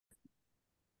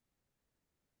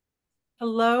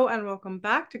Hello and welcome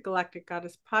back to Galactic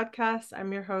Goddess Podcast.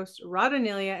 I'm your host,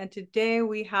 Radanelia, and today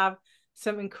we have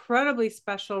some incredibly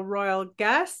special royal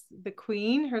guests, the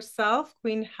Queen herself,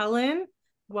 Queen Helen.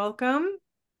 Welcome.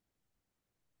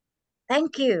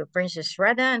 Thank you, Princess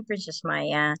Rada and Princess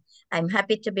Maya. I'm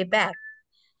happy to be back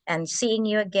and seeing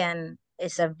you again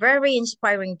is a very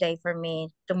inspiring day for me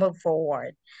to move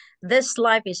forward. This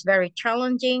life is very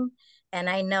challenging, and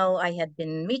I know I had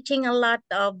been meeting a lot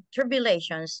of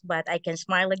tribulations, but I can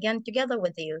smile again together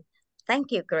with you.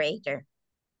 Thank you, Creator.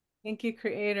 Thank you,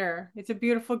 Creator. It's a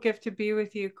beautiful gift to be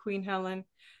with you, Queen Helen.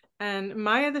 And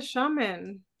Maya the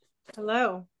Shaman.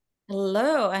 Hello.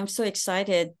 Hello, I'm so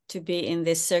excited to be in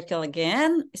this circle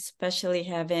again, especially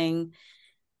having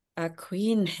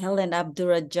Queen Helen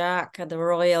Abdujurak, the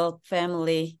royal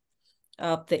family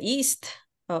of the East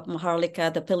of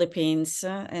Maharlika, the Philippines.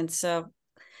 And so,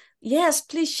 yes,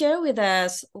 please share with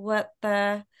us what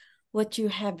you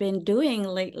have been doing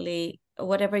lately,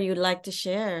 whatever you'd like to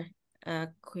share,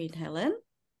 Queen Helen.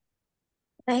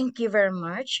 Thank you very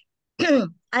much.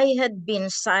 I had been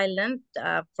silent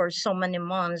for so many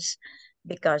months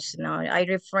because I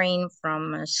refrain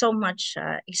from so much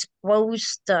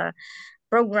exposed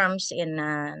programs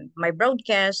in my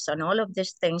broadcasts and all of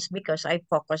these things because I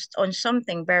focused on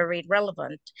something very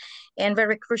relevant and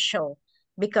very crucial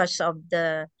because of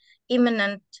the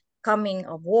imminent coming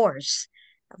of wars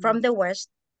from the West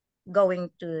going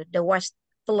to the West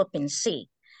Philippine Sea.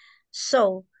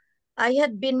 So I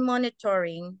had been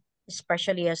monitoring,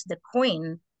 especially as the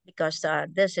queen, because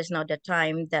this is now the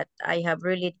time that I have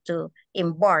really to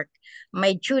embark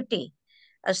my duty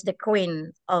as the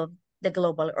queen of the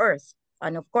global earth.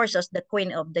 And of course, as the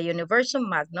queen of the universum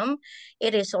magnum,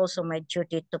 it is also my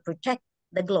duty to protect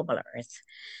the global earth.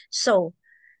 So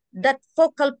that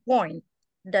focal point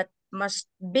that must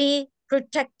be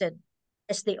protected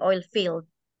is the oil field,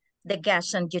 the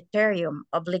gas and deuterium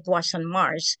of Liguasan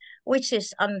Mars, which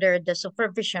is under the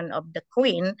supervision of the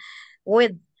Queen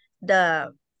with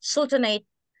the Sultanate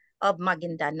of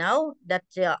Maguindanao. That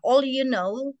all you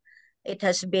know, it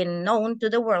has been known to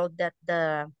the world that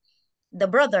the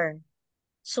brother,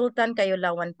 Sultan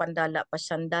Kayulawan Pandala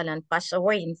Pasandalan, passed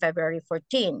away in February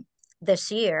 14 this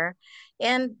year.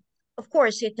 And of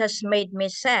course, it has made me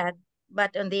sad.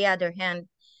 But on the other hand,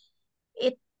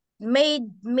 it made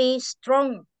me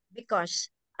strong because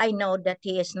I know that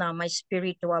he is now my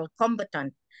spiritual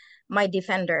combatant, my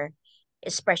defender,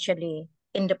 especially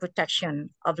in the protection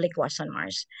of Liguasan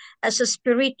Mars. As a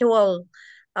spiritual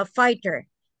fighter,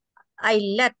 I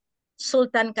let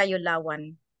Sultan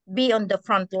Kayulawan be on the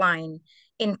front line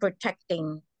in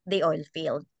protecting the oil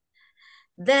field.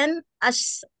 Then,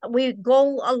 as we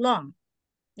go along,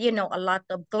 a lot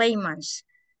of claimants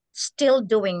still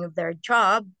doing their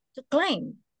job to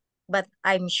claim. But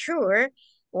I'm sure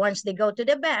once they go to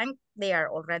the bank, they are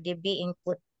already being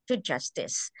put to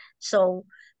justice. So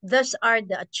those are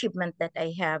the achievement that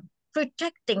I have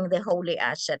protecting the holy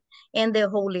asset, and the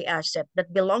holy asset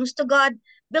that belongs to God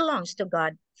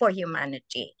for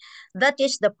humanity. That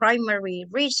is the primary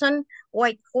reason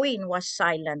why Queen was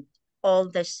silent all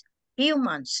this few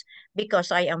months,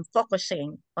 because I am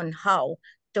focusing on how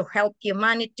to help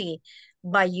humanity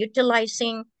by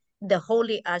utilizing the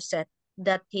holy asset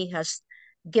that he has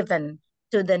given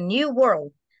to the new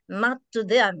world, not to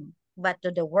them, but to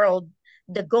the world,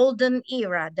 the golden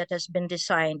era that has been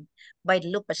designed by the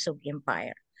Lupasug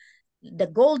Empire. The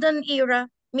golden era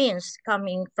means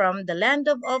coming from the land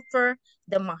of Offer,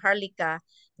 the Maharlika,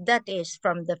 that is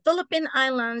from the Philippine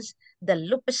Islands, the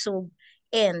Lupasug,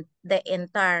 and the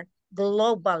entire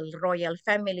global royal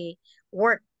family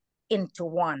work into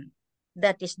one.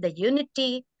 That is the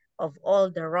unity of all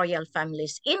the royal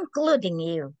families, including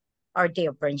you, our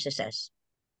dear princesses.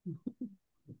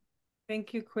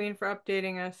 Thank you, Queen, for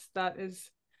updating us. That is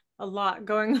a lot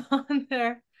going on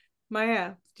there.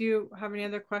 Maya, do you have any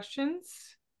other questions?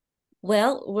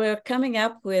 Well, we're coming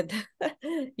up with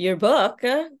your book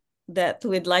that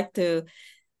we'd like to,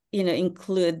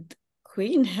 include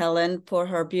Queen Helen for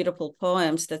her beautiful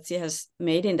poems that she has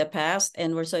made in the past.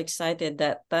 And we're so excited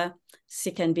that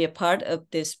she can be a part of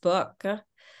this book.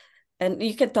 And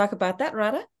you can talk about that,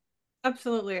 Rada?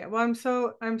 Absolutely. Well,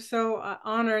 I'm so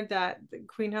honored that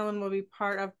Queen Helen will be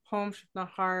part of Poems from the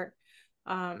Heart.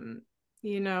 Um,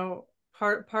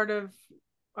 part of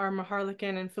our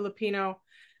Maharlikan and Filipino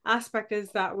aspect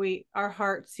is that our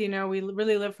hearts, we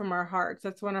really live from our hearts.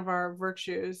 That's one of our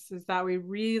virtues, is that we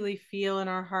really feel in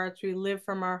our hearts, we live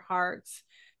from our hearts.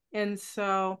 And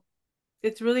so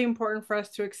it's really important for us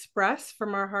to express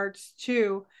from our hearts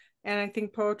too. And I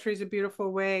think poetry is a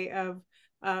beautiful way of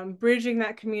bridging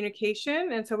that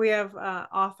communication. And so we have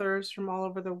authors from all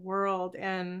over the world,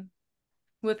 and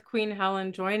with Queen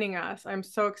Helen joining us, I'm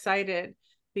so excited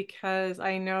because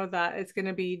I know that it's going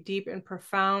to be deep and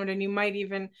profound, and you might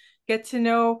even get to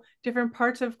know different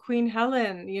parts of Queen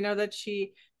Helen, you know, that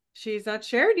she's not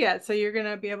shared yet. So you're going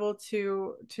to be able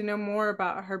to know more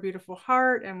about her beautiful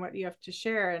heart and what you have to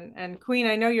share. And Queen,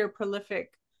 I know you're a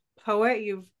prolific poet.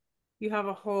 You have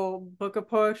a whole book of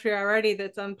poetry already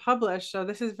that's unpublished. So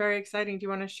this is very exciting. Do you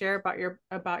want to share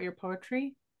about your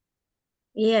poetry?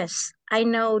 Yes, I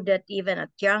know that even at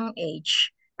young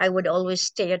age, I would always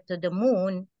stare to the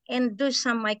moon and do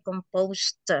some my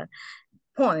composed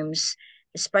poems,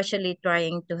 especially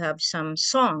trying to have some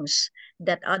songs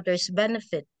that others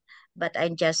benefit. But I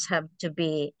just have to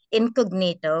be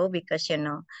incognito because,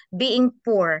 being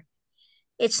poor,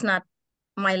 it's not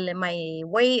my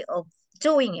way of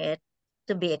doing it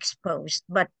to be exposed.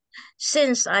 But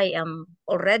since I am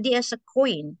already as a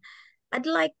queen, I'd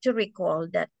like to recall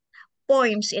that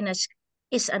poems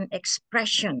is an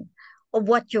expression of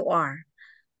what you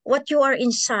are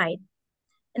inside.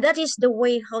 And that is the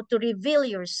way how to reveal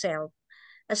yourself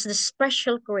as the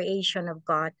special creation of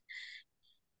God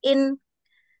in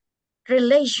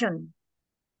relation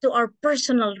to our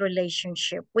personal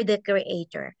relationship with the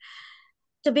Creator.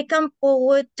 To become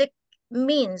poetic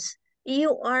means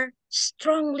you are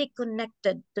strongly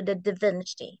connected to the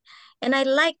divinity. And I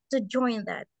like to join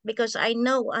that because I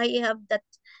know I have that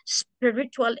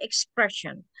spiritual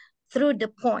expression through the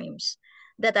poems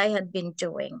that I had been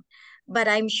doing. But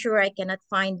I'm sure I cannot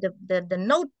find the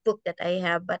notebook that I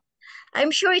have, but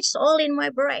I'm sure it's all in my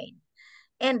brain.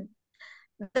 And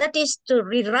that is to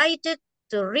rewrite it,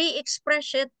 to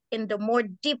re-express it in the more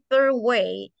deeper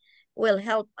way will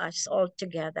help us all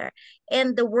together.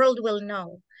 And the world will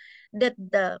know that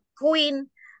the queen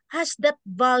has that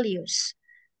values,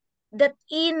 that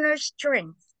inner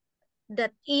strength,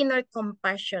 that inner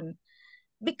compassion.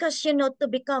 Because, to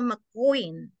become a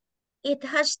queen, it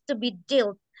has to be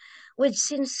dealt with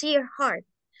sincere heart.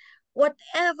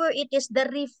 Whatever it is, the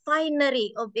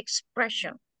refinery of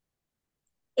expression.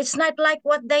 It's not like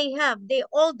what they have. They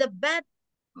all the bad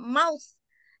mouth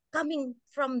coming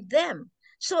from them.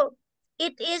 So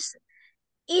it is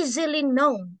easily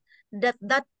known that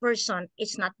that person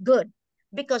is not good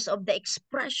because of the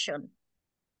expression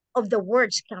of the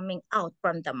words coming out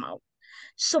from the mouth.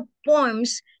 So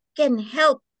poems can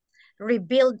help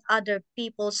rebuild other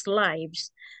people's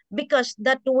lives because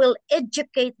that will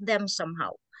educate them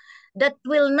somehow. That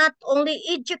will not only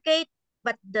educate,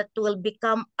 but that will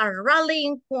become a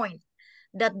rallying point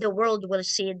that the world will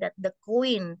see that the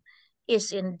queen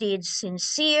is indeed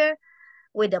sincere,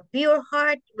 with a pure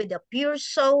heart, with a pure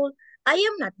soul. I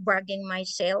am not bragging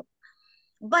myself,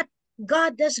 but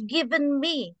God has given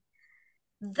me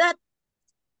that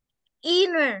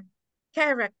inner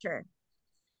character,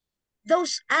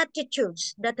 those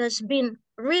attitudes that has been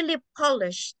really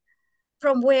polished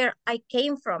from where I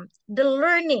came from, the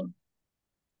learning,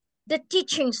 the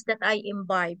teachings that I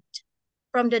imbibed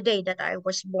from the day that I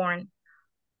was born,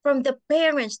 from the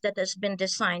parents that has been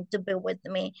designed to be with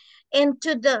me, and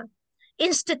to the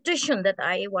institution that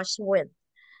I was with.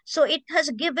 So it has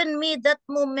given me that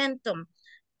momentum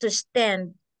to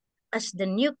stand as the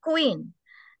new queen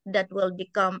that will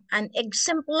become an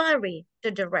exemplary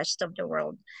to the rest of the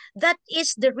world. That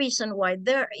is the reason why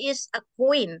there is a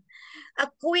queen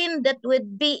that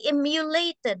would be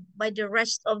emulated by the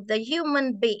rest of the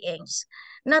human beings,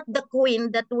 not the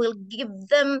queen that will give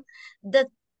them the,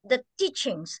 the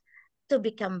teachings to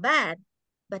become bad,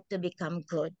 but to become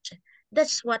good.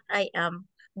 That's what I am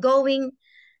going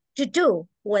to do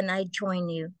when I join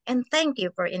you. And thank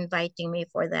you for inviting me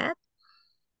for that.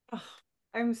 Oh,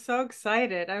 I'm so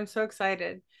excited. I'm so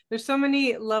excited. There's so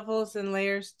many levels and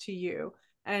layers to you.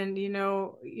 And, you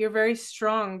know, you're very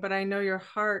strong, but I know your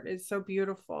heart is so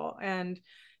beautiful. And,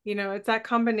 you know, it's that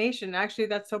combination. Actually,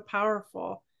 that's so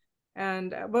powerful.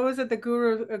 And what was it? The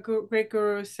guru, great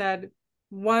guru said,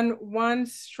 one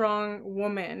strong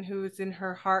woman who's in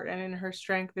her heart and in her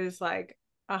strength is like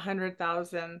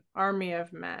 100,000 army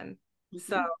of men.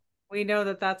 So we know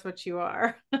that that's what you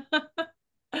are.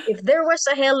 If there was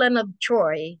a Helen of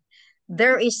Troy,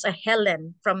 there is a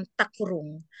Helen from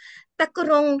Takurung.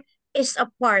 Takurung is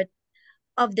a part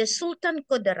of the Sultan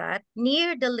Kudarat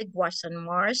near the Ligwasan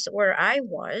Mars where I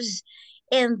was,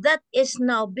 and that is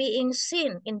now being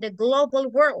seen in the global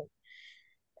world.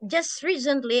 Just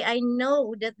recently, I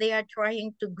know that they are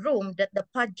trying to groom that the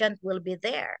pageant will be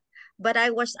there. But I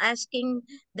was asking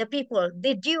the people,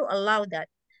 did you allow that?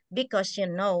 Because you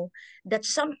know that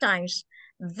sometimes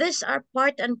these are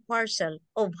part and parcel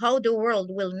of how the world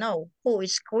will know who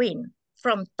is queen.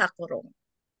 from Takurong.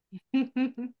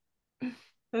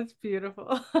 That's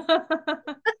beautiful.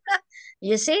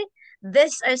 You see,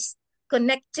 this is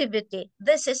connectivity.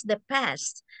 This is the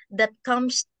past that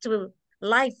comes to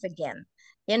life again.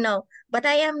 But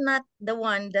I am not the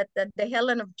one that the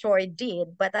Helen of Troy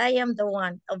did, but I am the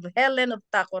one of Helen of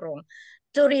Takurong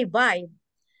to revive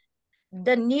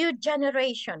the new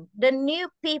generation, the new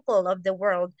people of the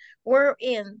world,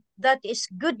 wherein that is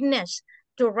goodness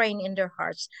to reign in their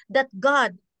hearts, that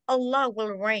God, Allah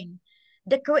will reign,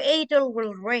 the Creator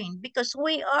will reign, because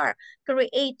we are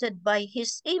created by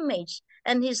His image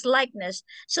and His likeness.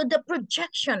 So the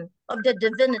projection of the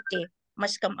divinity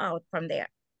must come out from there.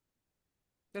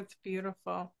 That's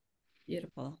beautiful.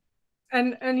 Beautiful.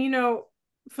 And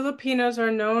Filipinos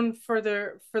are known for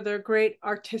their great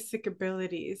artistic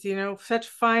abilities, such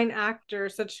fine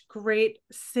actors, such great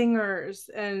singers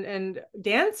and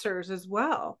dancers as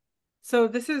well. So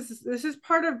this is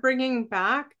part of bringing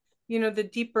back, the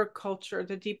deeper culture,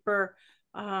 the deeper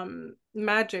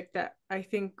magic that I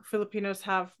think Filipinos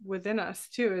have within us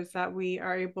too, is that we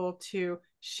are able to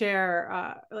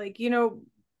share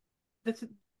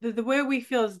the way we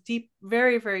feel is deep,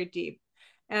 very, very deep.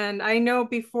 And I know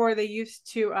before they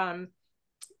used to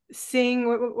sing,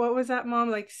 what was that, Mom?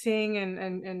 Like sing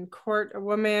and court a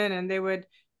woman, and they would,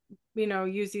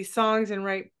 use these songs and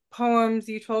write poems,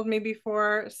 you told me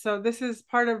before. So this is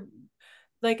part of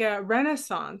like a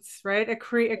renaissance, right? A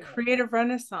creative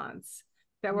renaissance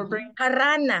that we're bringing.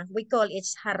 Harana, we call it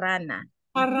harana.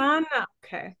 Harana.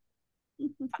 Okay.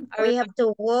 We have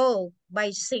to woo by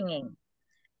singing.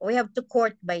 We have to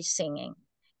court by singing.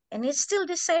 And it's still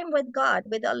the same with God,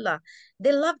 with Allah.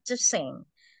 They love to sing.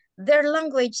 Their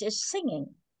language is singing.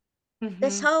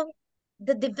 That's how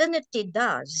the divinity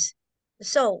does.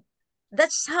 So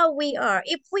that's how we are.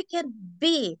 If we can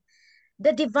be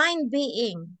the divine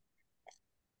being,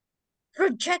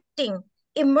 projecting,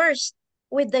 immersed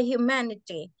with the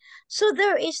humanity. So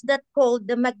there is that called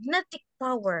the magnetic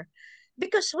power,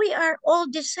 because we are all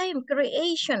the same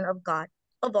creation of God,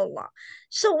 of Allah.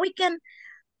 So we can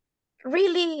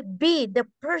really be the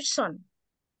person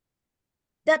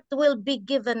that will be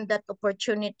given that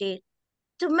opportunity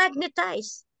to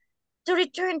magnetize, to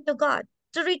return to God,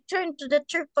 to return to the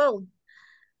threefold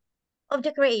of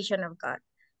the creation of God,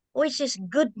 which is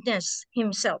goodness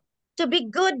Himself. To be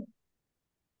good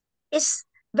is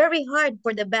very hard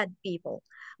for the bad people,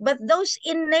 but those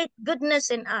innate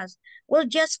goodness in us will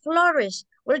just flourish,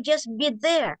 will just be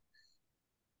there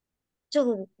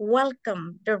to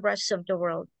welcome the rest of the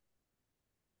world.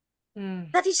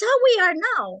 That is how we are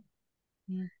now.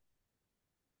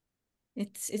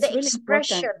 It's the really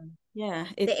expression, important. Yeah,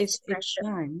 the it's expression.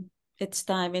 time. It's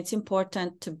time. It's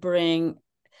important to bring,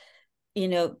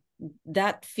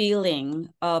 that feeling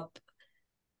of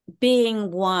being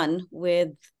one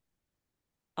with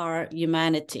our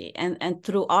humanity, and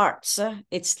through arts,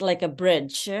 it's like a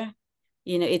bridge.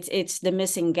 It's the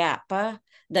missing gap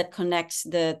that connects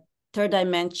the third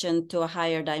dimension to a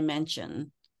higher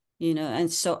dimension.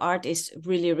 And so art is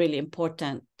really, really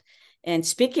important. And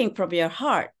speaking from your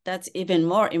heart, that's even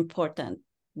more important,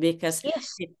 because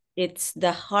Yes, it's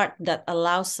the heart that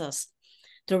allows us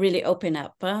to really open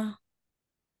up.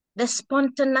 the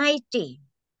spontaneity.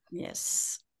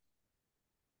 Yes.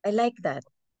 I like that.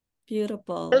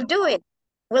 Beautiful. We'll do it.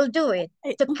 We'll do it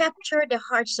to capture the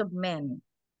hearts of men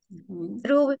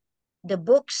through the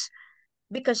books,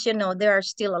 because there are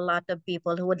still a lot of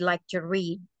people who would like to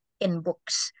read in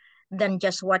books than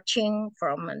just watching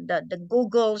from the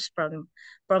Googles,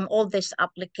 from all these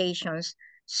applications.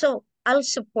 So I'll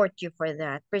support you for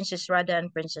that, Princess Radha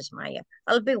and Princess Maya.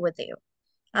 I'll be with you.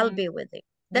 I'll be with you.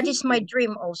 That Thank is my you.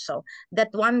 dream also, that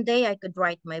one day I could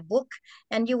write my book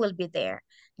and you will be there.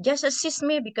 Just assist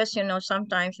me, because,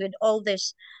 sometimes with all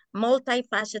this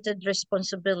multifaceted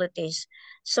responsibilities,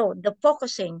 so the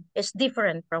focusing is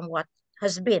different from what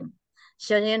has been.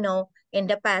 So, in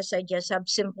the past, I just have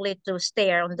simply to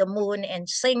stare on the moon and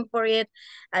sing for it.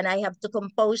 And I have to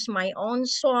compose my own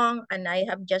song, and I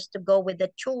have just to go with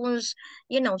the tunes.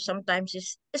 Sometimes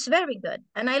it's very good.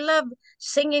 And I love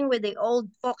singing with the old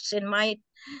folks in my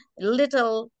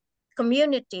little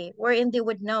community, wherein they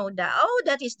would know that, oh,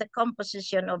 that is the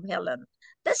composition of Helen.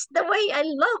 That's the way I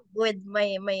love with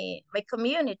my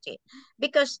community,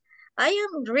 because I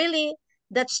am really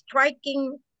that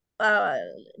striking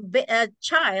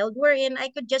child, wherein I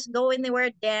could just go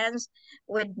anywhere, dance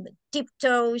with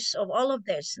tiptoes of all of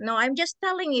this. No, I'm just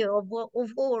telling you of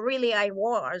who really I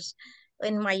was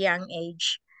in my young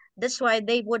age. That's why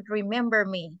they would remember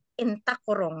me in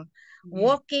Takurong,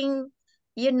 walking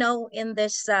in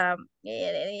this,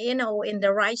 in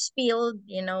the rice field,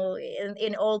 in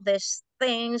all these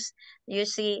things, you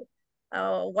see,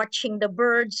 watching the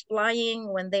birds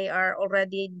flying when they are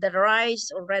already, the rice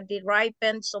already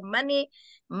ripened. So many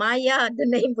Maya, the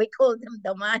name we call them,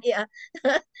 the Maya.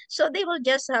 So they will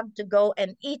just have to go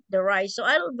and eat the rice. So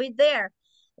I'll be there,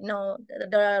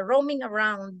 the roaming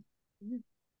around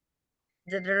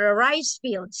the rice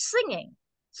field singing.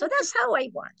 So that's how I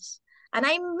was. And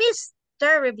I miss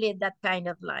terribly that kind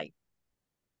of life.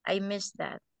 I miss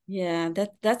that. Yeah,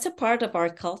 that's a part of our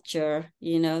culture,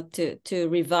 to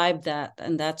revive that,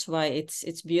 and that's why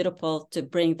it's beautiful to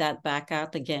bring that back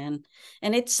out again.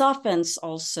 And it softens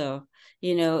also,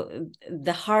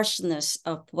 the harshness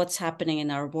of what's happening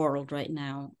in our world right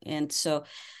now. And so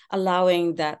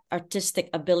allowing that artistic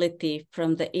ability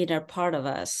from the inner part of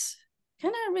us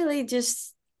kind of really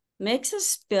just makes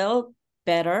us feel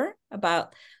better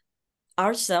about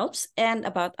ourselves and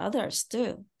about others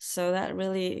too. So that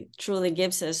really truly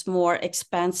gives us more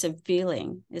expansive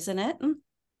feeling, isn't it?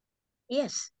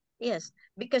 Yes, yes.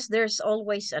 Because there's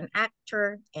always an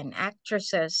actor and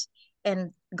actresses,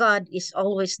 and God is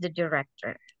always the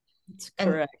director. It's And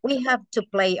correct. we have to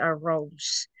play our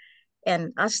roles.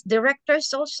 And as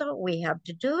directors also, we have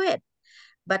to do it.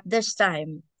 But this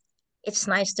time, it's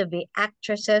nice to be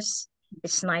actresses.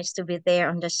 It's nice to be there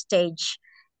on the stage,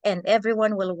 and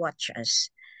everyone will watch us.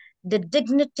 The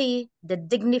dignity, the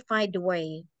dignified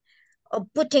way of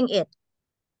putting it.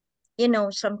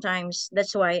 Sometimes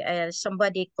that's why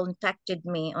somebody contacted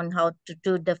me on how to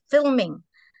do the filming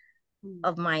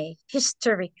of my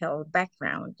historical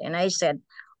background. And I said,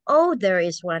 oh, there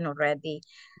is one already.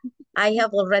 I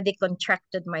have already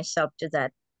contracted myself to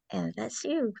that. And that's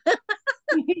you.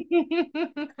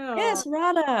 Oh, Yes,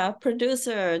 Rada,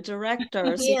 producer,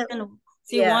 director. Yeah,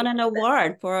 She yeah. won an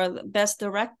award for the best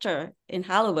director in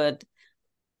Hollywood.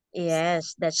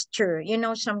 Yes, that's true.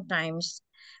 Sometimes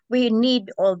we need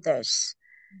all this.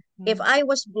 If mhm. I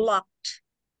was blocked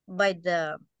by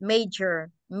the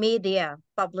major media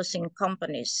publishing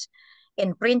companies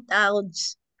in print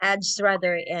ads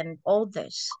rather, and all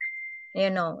this,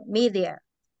 media,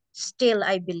 still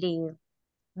I believe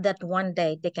that one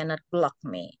day they cannot block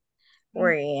me.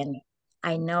 Wherein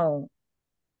I know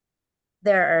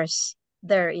there is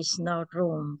no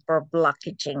room for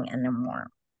blockaging anymore.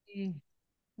 Mm,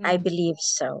 I mm, believe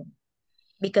so.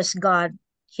 Because God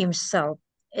Himself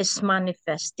is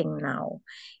manifesting now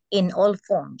in all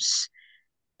forms.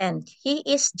 And He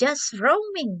is just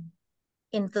roaming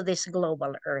into this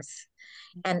global earth.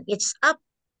 And it's up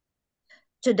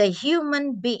to the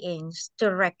human beings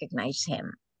to recognize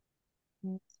Him.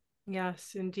 mm.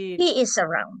 Yes, indeed. He is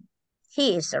around.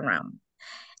 He is around.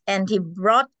 And He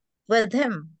brought with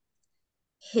Him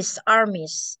His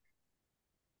armies,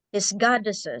 His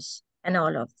goddesses, and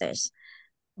all of this.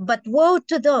 But woe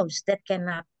to those that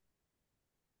cannot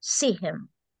see Him.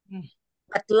 Mm,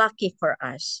 But lucky for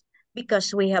us,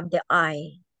 because we have the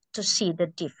eye to see the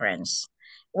difference.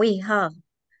 We have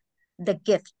the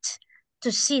gift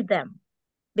to see them,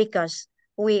 because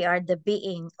we are the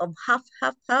being of half,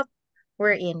 half, half,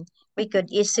 wherein we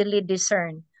could easily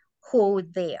discern who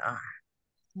they are.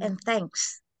 mm. And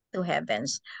thanks to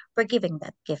heavens for giving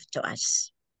that gift to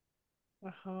us.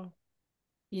 Uh-huh.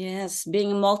 Yes,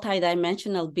 being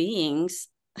multidimensional beings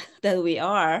that we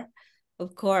are,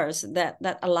 of course, that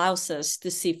allows us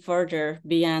to see further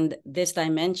beyond this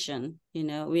dimension.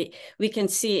 We can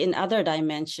see in other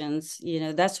dimensions.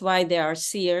 That's why there are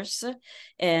seers,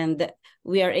 and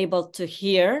we are able to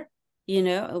hear.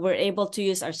 We're able to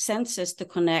use our senses to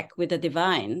connect with the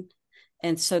divine,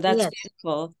 and so that's Yes,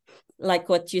 beautiful. Like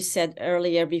what you said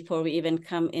earlier, before we even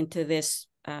come into this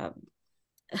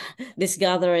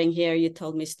gathering here, you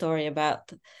told me a story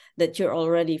about that you're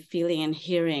already feeling and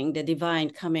hearing the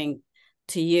divine coming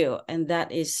to you, and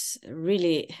that is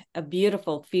really a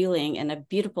beautiful feeling and a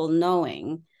beautiful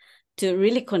knowing to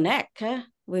really connect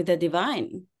with the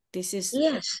divine. This is a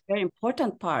yes, very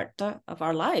important part of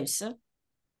our lives.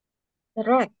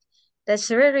 correct. That's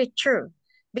very true.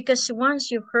 Because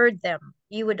once you heard them,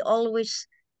 you would always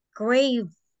crave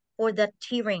for that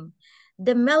hearing,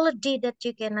 the melody that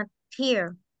you cannot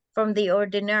hear from the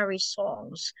ordinary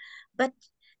songs. But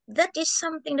that is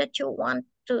something that you want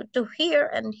to hear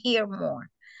and hear more.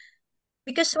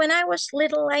 Because when I was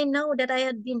little, I know that I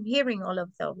had been hearing all of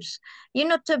those.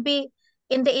 To be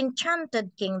in the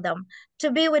enchanted kingdom,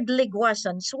 to be with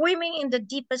Liguasan, swimming in the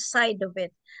deepest side of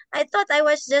it. I thought I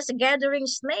was just gathering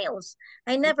snails.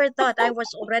 I never thought I was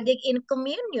already in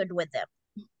communion with them.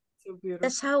 So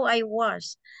That's beautiful. how I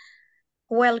was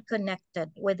well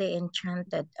connected with the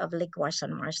enchanted of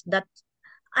Liguasan Mars. That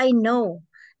I know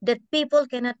that people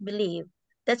cannot believe.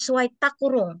 That's why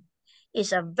Takurung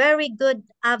is a very good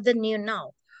avenue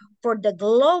now for the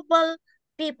global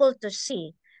people to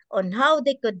see on how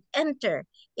they could enter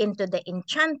into the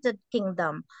enchanted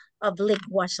kingdom of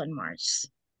Ligwas on Mars.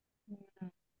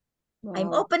 I'm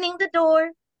Wow. opening the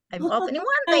door. I'm opening.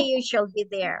 One day you shall be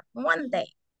there. One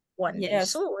day. One day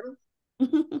Yes. soon.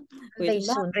 One We'd day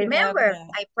love soon. to have Remember,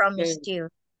 that. I promised Good. you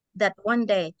that one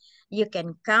day you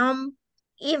can come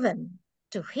even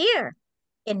to here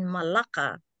in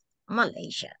Malacca,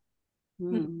 Malaysia.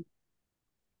 Hmm.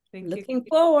 Thank you. Looking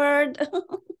forward.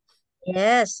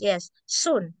 Yes, yes.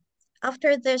 Soon.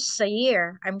 After this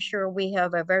year, I'm sure we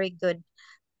have a very good,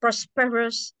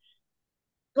 prosperous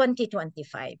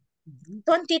 2025. Mhm.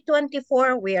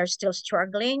 2024, we are still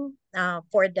struggling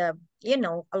for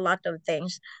a lot of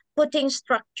things, putting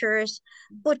structures,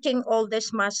 putting all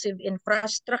these massive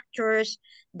infrastructures,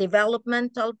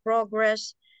 developmental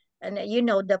progress, and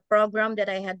the program that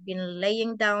I had been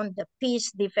laying down, the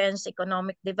peace, defense,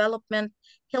 economic development,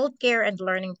 healthcare and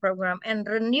learning program, and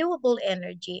renewable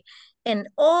energy, and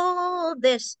all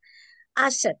this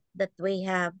asset that we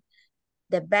have,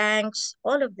 the banks,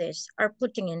 all of this are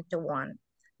putting into one.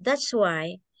 That's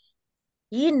why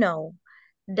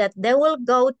that they will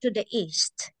go to the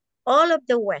east. All of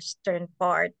the western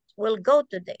part will go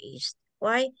to the east.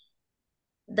 Why?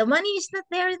 The money is not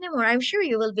there anymore. I'm sure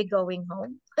you will be going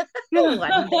home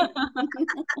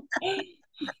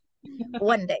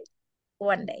one day,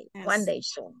 one day, one Yes. day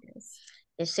soon. Yes.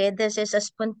 You see, this is a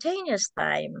spontaneous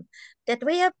time that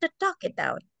we have to talk it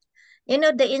out.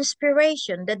 The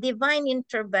inspiration, the divine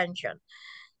intervention.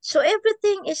 So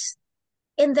everything is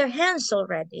in their hands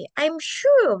already. I'm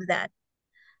sure of that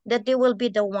they will be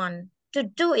the one to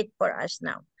do it for us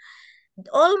now.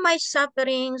 All my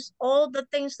sufferings, all the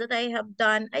things that I have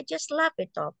done, I just laugh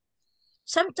it off.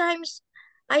 Sometimes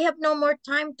I have no more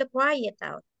time to cry it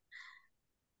out.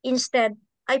 Instead,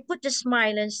 I put a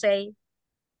smile and say,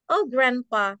 "Oh,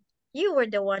 Grandpa, you were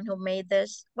the one who made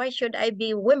this. Why should I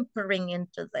be whimpering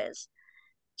into this?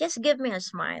 Just give me a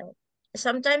smile."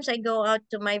 Sometimes I go out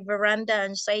to my veranda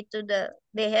and say to the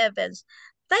heavens,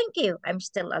 "Thank you, I'm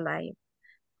still alive.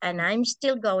 And I'm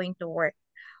still going to work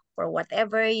for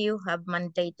whatever you have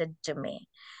mandated to me.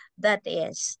 That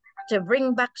is to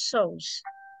bring back souls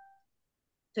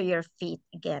to your feet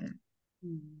again.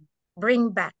 Mm. Bring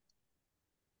back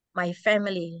my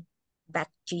family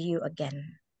back to you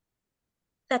again."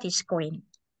 That is Queen.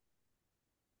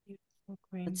 Beautiful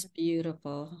Queen. That's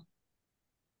beautiful.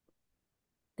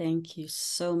 Thank you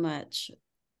so much.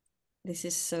 This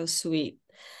is so sweet.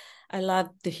 I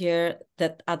love to hear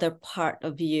that other part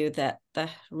of you that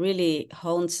really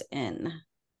hones in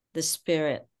the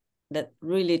spirit, that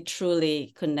really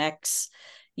truly connects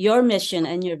your mission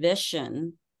and your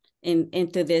vision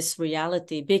into this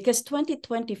reality, because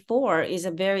 2024 is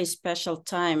a very special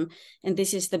time, and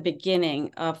this is the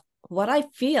beginning of what I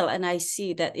feel, and I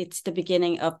see that it's the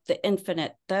beginning of the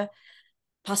infinite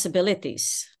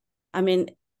possibilities. I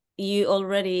mean, you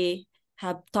already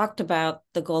have talked about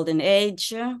the golden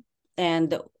age,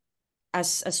 and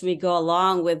as we go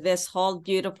along with this whole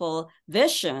beautiful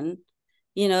vision,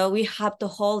 we have to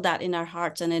hold that in our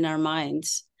hearts and in our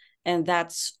minds, and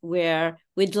that's where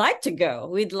we'd like to go.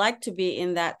 We'd like to be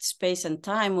in that space and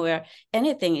time where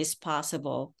anything is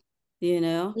possible.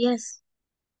 Yes,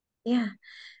 yeah.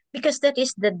 Because that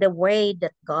is the way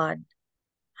that God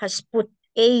has put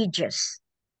ages.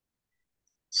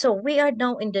 So we are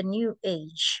now in the new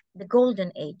age, the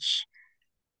golden age.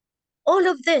 All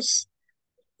of this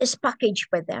is packaged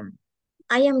by them.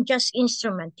 I am just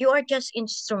instrument. You are just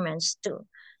instruments too,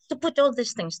 to put all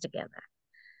these things together.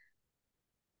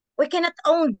 We cannot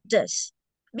own this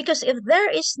because if there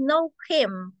is no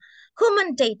Him who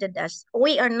mandated us,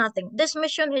 we are nothing. This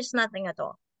mission is nothing at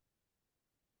all.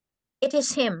 It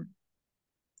is Him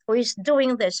who is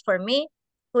doing this for me,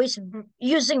 who is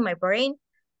using my brain,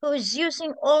 who is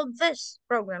using all these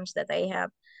programs that I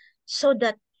have so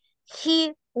that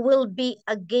He will be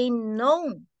again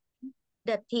known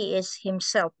that He is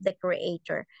Himself the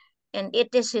Creator. And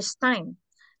it is His time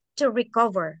to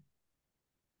recover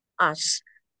us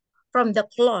from the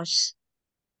claws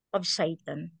of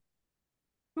Satan.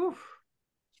 Oof.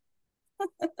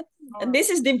 And this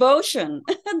is devotion.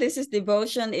 This is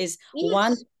devotion, is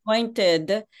one Yes,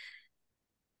 pointed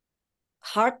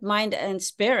heart, mind, and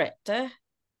spirit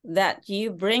that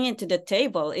you bring into the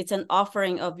table. It's an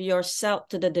offering of yourself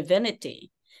to the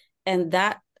divinity. And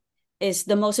that is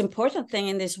the most important thing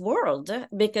in this world,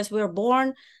 because we're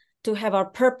born to have our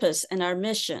purpose and our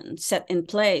mission set in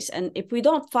place. And if we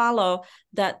don't follow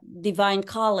that divine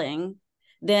calling,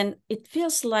 then it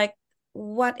feels like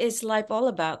what is life all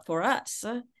about for us?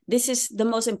 This is the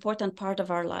most important part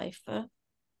of our life,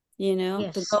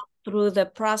 Yes. to go through the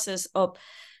process of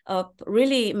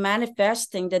really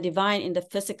manifesting the divine in the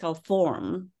physical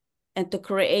form, and to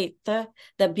create the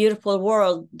beautiful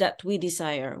world that we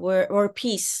desire, where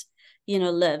peace,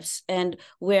 lives, and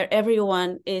where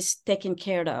everyone is taken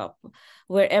care of,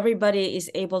 where everybody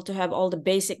is able to have all the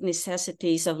basic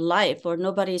necessities of life, where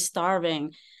nobody is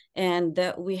starving, and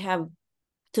we have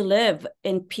to live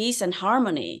in peace and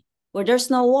harmony, where there's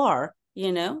no war,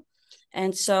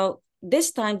 And so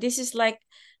this time, this is like,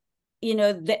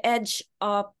 the edge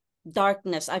of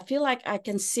darkness. I feel like I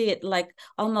can see it like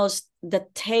almost the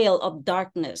tail of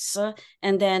darkness.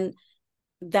 And then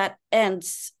that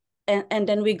ends. And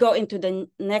then we go into the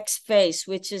next phase,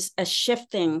 which is a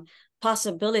shifting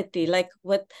possibility, like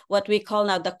what we call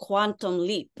now the quantum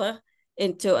leap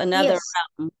into another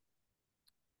realm.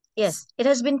 Yes, it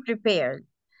has been prepared.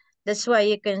 That's why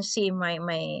you can see my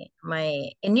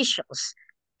initials,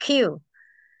 Q.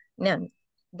 No,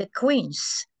 the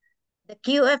Queens, the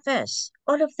QFS.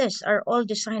 All of this are all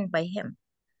designed by him.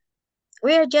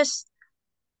 We are just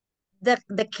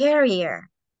the carrier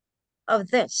of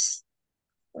this.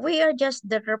 We are just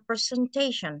the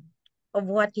representation of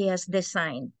what he has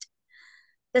designed.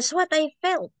 That's what I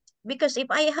felt. Because if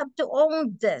I have to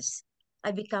own this,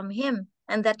 I become him,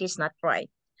 and that is not right.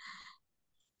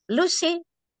 Lucy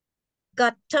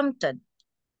got tempted,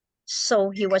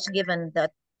 so he was given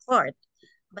that part.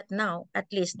 But now, at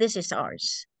least this is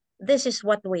ours. This is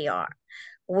what we are.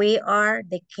 We are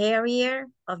the carrier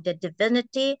of the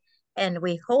divinity, and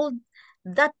we hold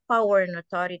that power and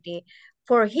authority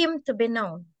for him to be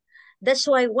known. That's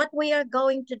why what we are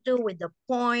going to do with the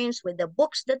points, with the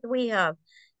books that we have,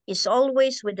 is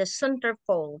always with the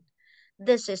centerfold.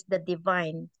 This is the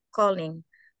divine calling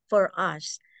for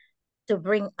us to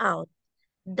bring out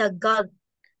the God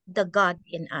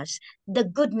in us, the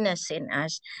goodness in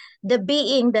us, the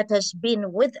being that has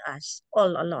been with us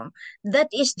all along. That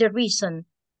is the reason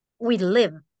we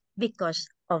live, because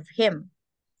of him,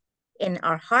 in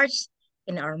our hearts,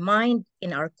 in our mind,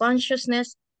 in our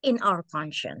consciousness, in our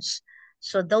conscience.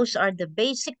 So those are the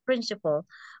basic principle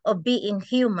of being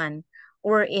human,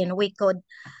 wherein we could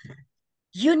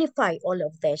unify all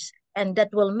of this, and that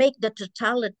will make the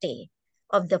totality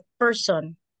of the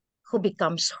person who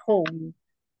becomes whole.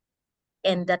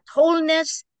 And that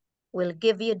wholeness will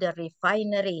give you the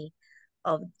refinery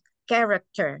of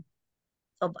character,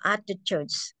 of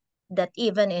attitudes, that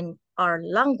even in our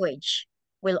language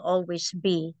will always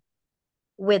be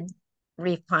with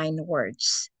refined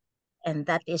words. And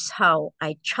that is how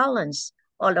I challenge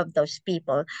all of those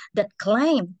people that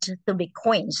claimed to be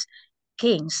queens,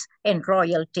 kings, and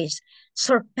royalties,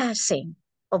 surpassing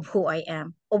of who I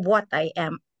am, of what I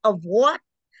am, of what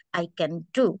I can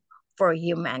do for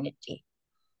humanity.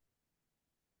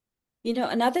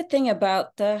 Another thing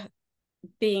about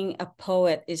being a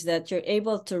poet is that you're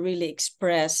able to really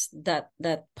express that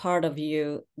part of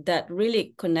you that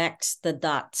really connects the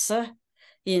dots,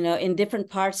 in different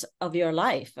parts of your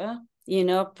life,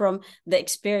 from the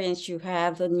experience you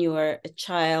have when you were a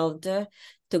child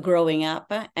to growing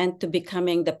up and to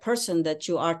becoming the person that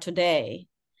you are today.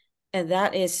 And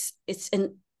that is,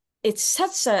 it's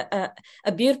such a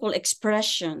beautiful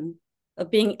expression of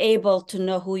being able to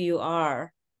know who you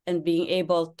are and being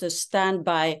able to stand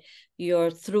by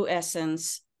your true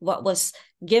essence, what was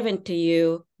given to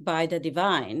you by the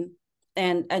divine,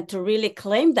 and to really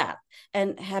claim that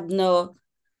and have no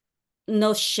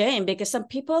shame, because some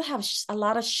people have a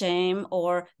lot of shame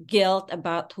or guilt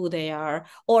about who they are,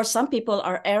 or some people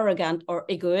are arrogant or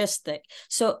egoistic.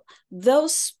 So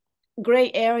those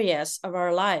gray areas of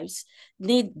our lives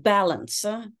need balance.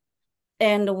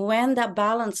 And when that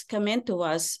balance come into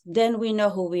us, then we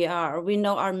know who we are. We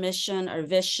know our mission, our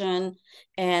vision,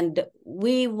 and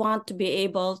we want to be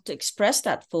able to express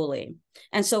that fully.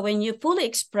 And so when you fully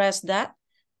express that,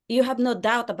 you have no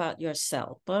doubt about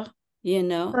yourself,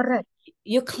 Correct.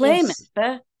 You claim Yes.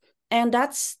 it. And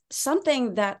that's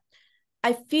something that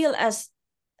I feel, as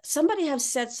somebody has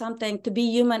said something, to be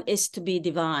human is to be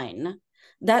divine.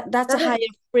 That's Correct. a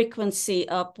higher frequency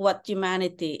of what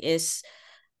humanity is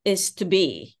to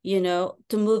be, to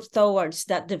move towards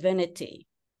that divinity.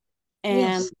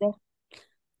 And,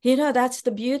 yes. That's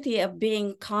the beauty of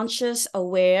being conscious,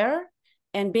 aware,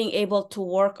 and being able to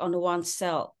work on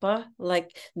oneself.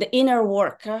 Like the inner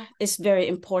work is very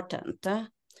important.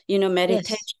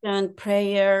 Meditation, Yes.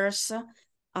 prayers,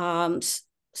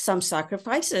 some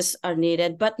sacrifices are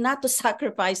needed, but not to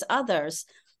sacrifice others,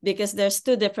 because there's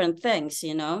two different things,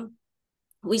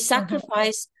 We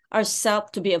sacrifice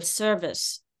ourselves to be of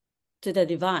service to the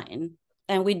divine,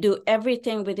 And we do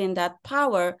everything within that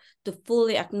power to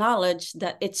fully acknowledge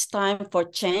that it's time for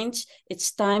change.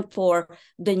 It's time for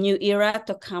the new era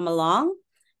to come along.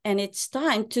 And it's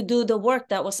time to do the work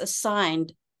that was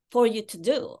assigned for you to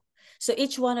do. So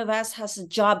each one of us has a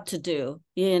job to do,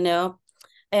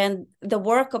 and the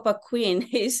work of a queen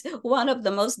is one of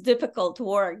the most difficult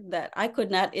work that I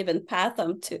could not even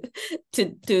fathom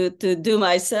to do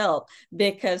myself,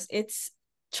 because it's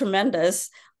tremendous.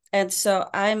 And so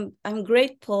I'm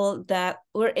grateful that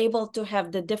we're able to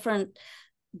have the different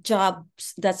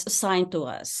jobs that's assigned to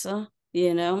us.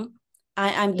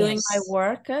 I'm doing my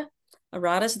work.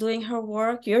 Arada's doing her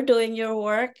work. You're doing your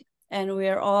work, and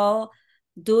we're all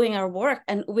doing our work.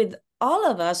 And with all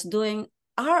of us doing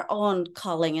our own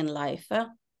calling in life,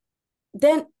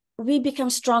 then we become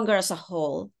stronger as a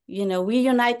whole. We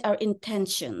unite our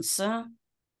intentions.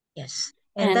 Yes.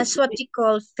 And that's what you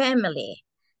call family.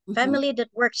 Mm-hmm. Family that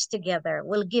works together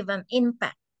will give an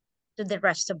impact to the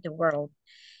rest of the world.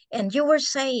 And you were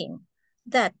saying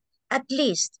that at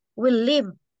least we live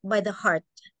by the heart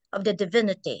of the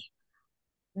divinity,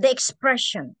 the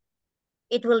expression,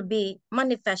 it will be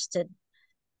manifested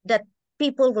that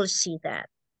people will see that.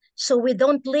 So we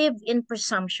don't live in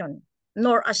presumption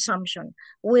nor assumption.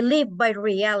 We live by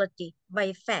reality,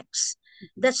 by facts.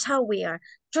 That's how we are.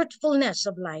 Truthfulness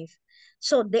of life.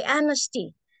 So the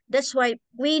honesty. That's why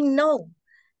we know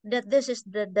that this is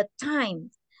the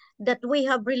time that we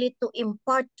have really to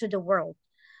impart to the world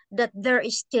that there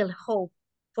is still hope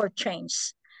for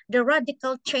change. The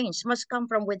radical change must come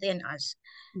from within us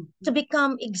to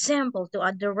become example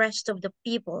to the rest of the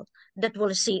people that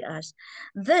will see us.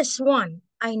 This one,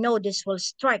 I know this will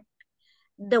strike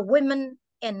the women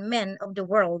and men of the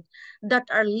world that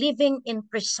are living in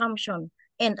presumption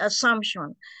and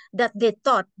assumption that they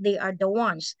thought they are the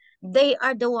ones. They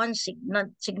are the ones, not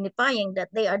signifying that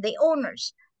they are the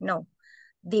owners. No,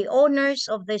 the owners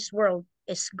of this world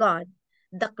is God,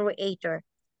 the creator,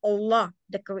 Allah,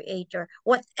 the creator.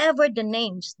 Whatever the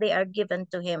names they are given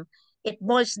to him, it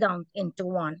boils down into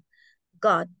one.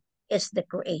 God is the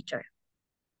creator.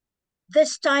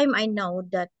 This time I know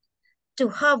that to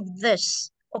have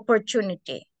this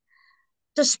opportunity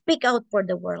to speak out for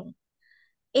the world,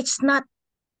 it's not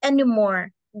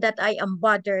anymore that I am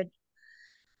bothered,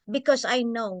 because I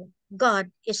know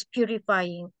God is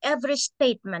purifying every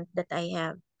statement that I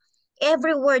have,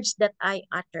 every words that I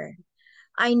utter.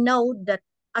 I know that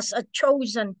as a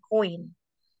chosen queen,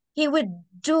 he would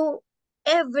do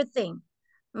everything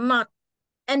not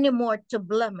anymore to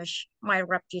blemish my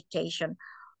reputation,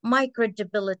 my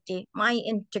credibility, my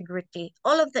integrity,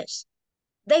 all of this.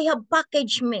 They have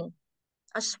packaged me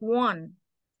as one.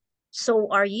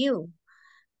 So are you,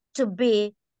 to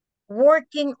be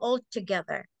working all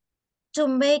together to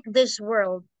make this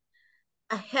world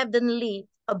a heavenly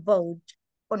abode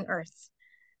on earth.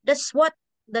 That's what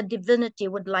the divinity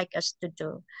would like us to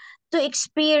do, to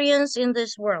experience in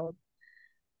this world,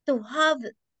 to have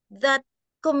that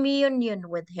communion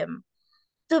with him,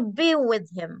 to be with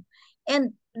him.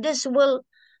 And this will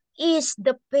ease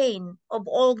the pain of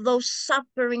all those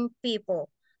suffering people,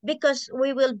 because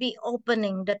we will be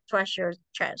opening the treasure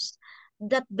chest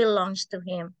that belongs to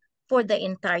him for the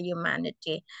entire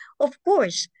humanity. Of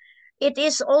course, it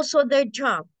is also their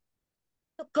job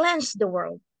to cleanse the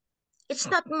world. It's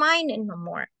not mine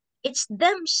anymore. It's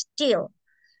them still.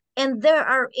 And there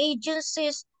are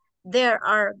agencies, there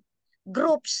are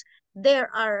groups, there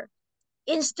are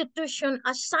institutions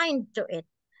assigned to it.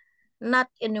 Not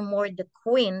anymore the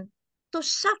queen to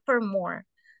suffer more,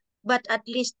 but at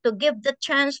least to give the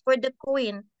chance for the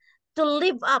queen to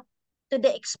live up to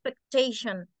the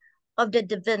expectation of the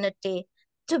divinity,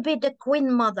 to be the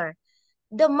queen mother,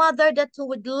 the mother that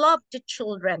would love the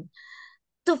children,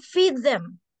 to feed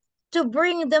them, to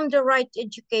bring them the right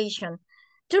education,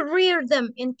 to rear them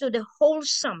into the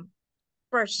wholesome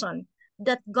person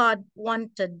that God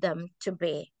wanted them to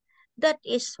be. That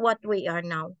is what we are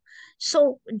now.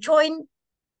 So join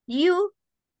you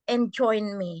and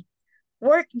join me.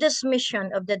 Work this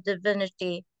mission of the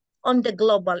divinity on the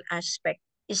global aspect,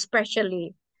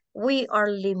 especially we are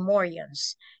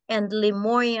Lemurians, and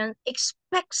Lemurian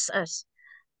expects us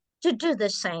to do the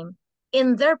same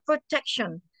in their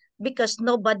protection, because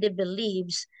nobody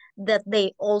believes that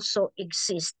they also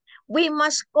exist. We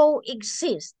must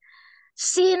coexist,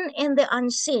 seen and the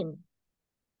unseen,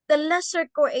 the lesser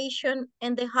creation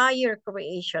and the higher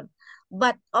creation.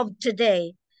 But of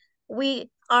today, we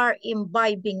are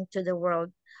imbibing to the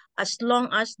world, as long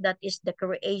as that is the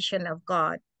creation of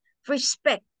God.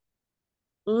 Respect,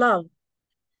 love,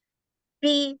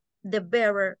 be the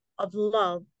bearer of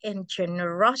love and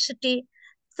generosity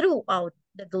throughout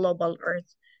the global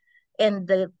earth. and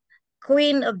the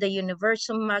Queen of the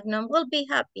Universum Magnum will be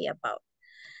happy about.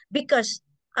 Because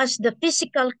as the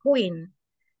physical queen,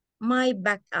 my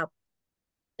backup,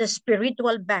 the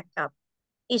spiritual backup,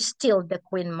 is still the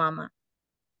Queen Mama,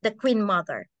 the Queen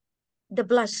Mother, the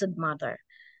Blessed Mother,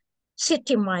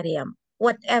 City Mariam,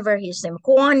 whatever his name,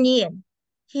 Kuan Yin,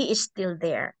 he is still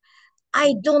there.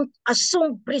 I don't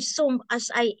presume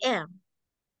as I am,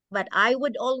 but I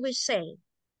would always say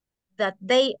that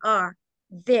they are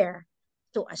there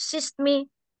to assist me,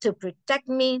 to protect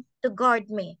me, to guard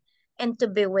me, and to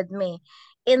be with me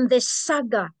in this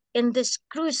saga, in this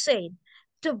crusade,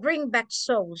 to bring back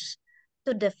souls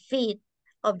to the feet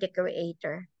of the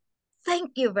Creator.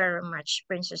 Thank you very much,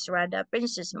 Princess Radha,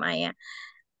 Princess Maya.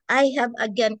 I have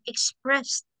again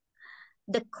expressed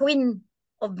the queen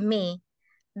of me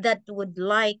that would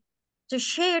like to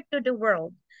share to the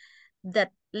world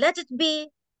that let it be,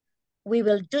 we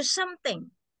will do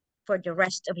something for the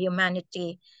rest of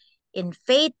humanity in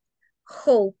faith,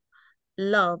 hope,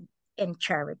 love, and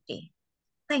charity.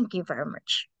 Thank you very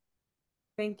much.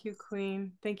 Thank you,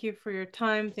 Queen. Thank you for your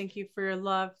time. Thank you for your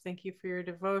love. Thank you for your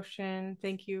devotion.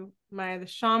 Thank you, Maya the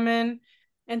Shaman.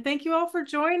 And thank you all for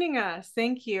joining us.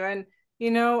 Thank you. And,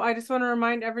 I just want to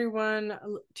remind everyone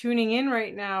tuning in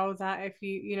right now that if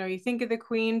you think of the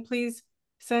Queen, please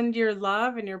send your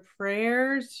love and your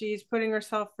prayers. She's putting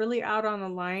herself really out on the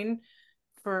line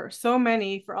for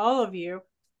for all of you.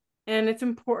 And it's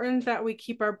important that we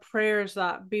keep our prayers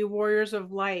up, be warriors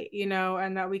of light,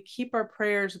 and that we keep our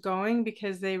prayers going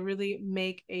because they really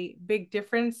make a big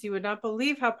difference. You would not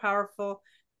believe how powerful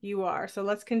you are. So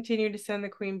let's continue to send the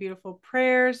Queen beautiful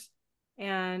prayers.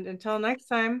 And until next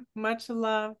time, much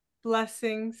love,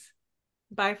 blessings.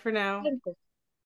 Bye for now. Thank you.